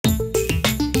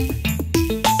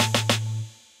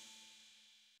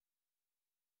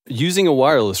Using a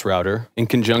wireless router in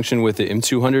conjunction with the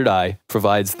M200i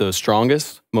provides the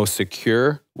strongest, most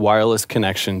secure wireless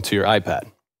connection to your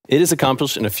iPad. It is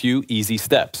accomplished in a few easy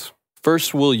steps.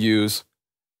 First, we'll use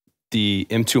the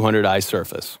M200i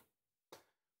Surface.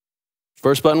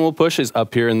 First button we'll push is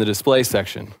up here in the display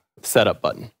section, Setup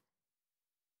button.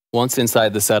 Once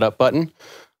inside the Setup button,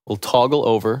 we'll toggle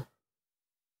over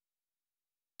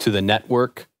to the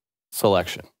network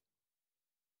selection.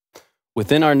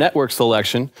 Within our network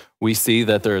selection, we see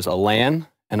that there's a LAN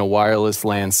and a wireless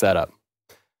LAN setup.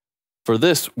 For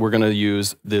this, we're going to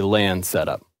use the LAN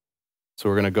setup. So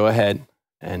we're going to go ahead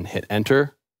and hit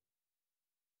enter,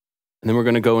 and then we're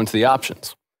going to go into the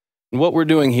options. And what we're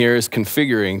doing here is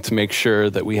configuring to make sure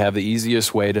that we have the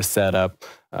easiest way to set up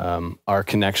our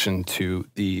connection to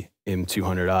the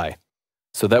M200i.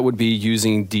 So that would be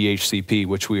using DHCP,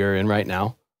 which we are in right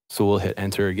now. So we'll hit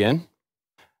enter again.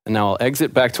 And now I'll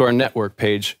exit back to our network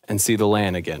page and see the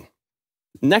LAN again.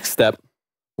 Next step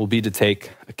will be to take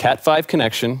a Cat5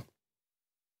 connection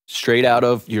straight out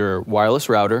of your wireless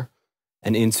router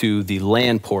and into the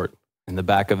LAN port in the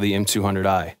back of the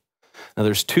M200i. Now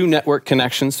there's two network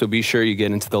connections, so be sure you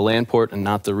get into the LAN port and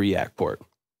not the REACT port.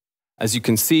 As you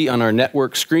can see on our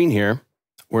network screen here,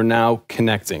 we're now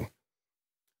connecting.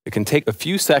 It can take a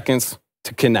few seconds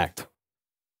to connect.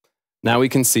 Now we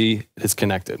can see it's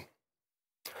connected.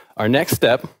 Our next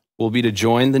step will be to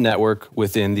join the network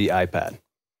within the iPad.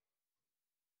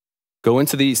 Go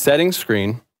into the settings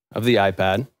screen of the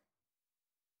iPad,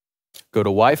 go to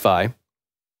Wi-Fi.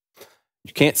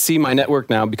 You can't see my network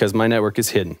now because my network is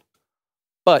hidden.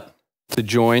 But to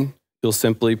join, you'll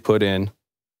simply put in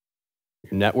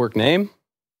your network name,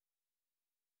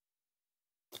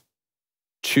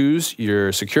 choose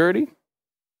your security,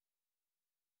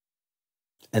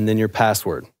 and then your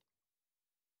password.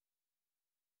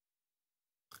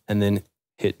 And then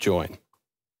hit join. It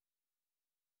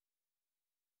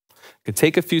could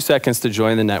take a few seconds to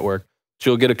join the network, but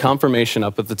you'll get a confirmation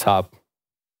up at the top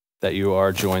that you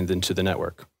are joined into the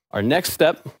network. Our next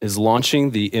step is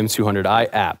launching the M200i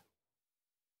app.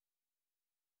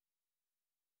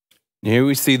 Here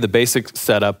we see the basic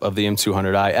setup of the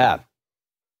M200i app.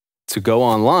 To go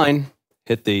online,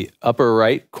 hit the upper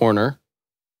right corner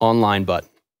online button.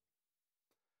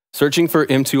 Searching for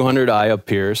M200i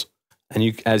appears,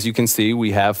 and as you can see,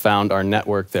 we have found our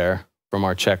network there from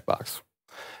our checkbox.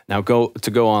 Now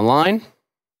to go online,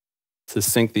 to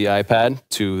sync the iPad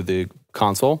to the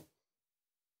console.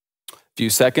 A few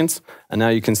seconds, and now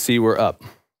you can see we're up.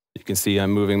 You can see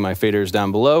I'm moving my faders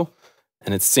down below,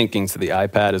 and it's syncing to the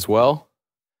iPad as well.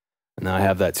 And now I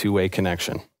have that two-way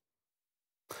connection.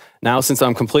 Now, since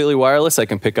I'm completely wireless, I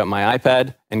can pick up my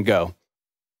iPad and go.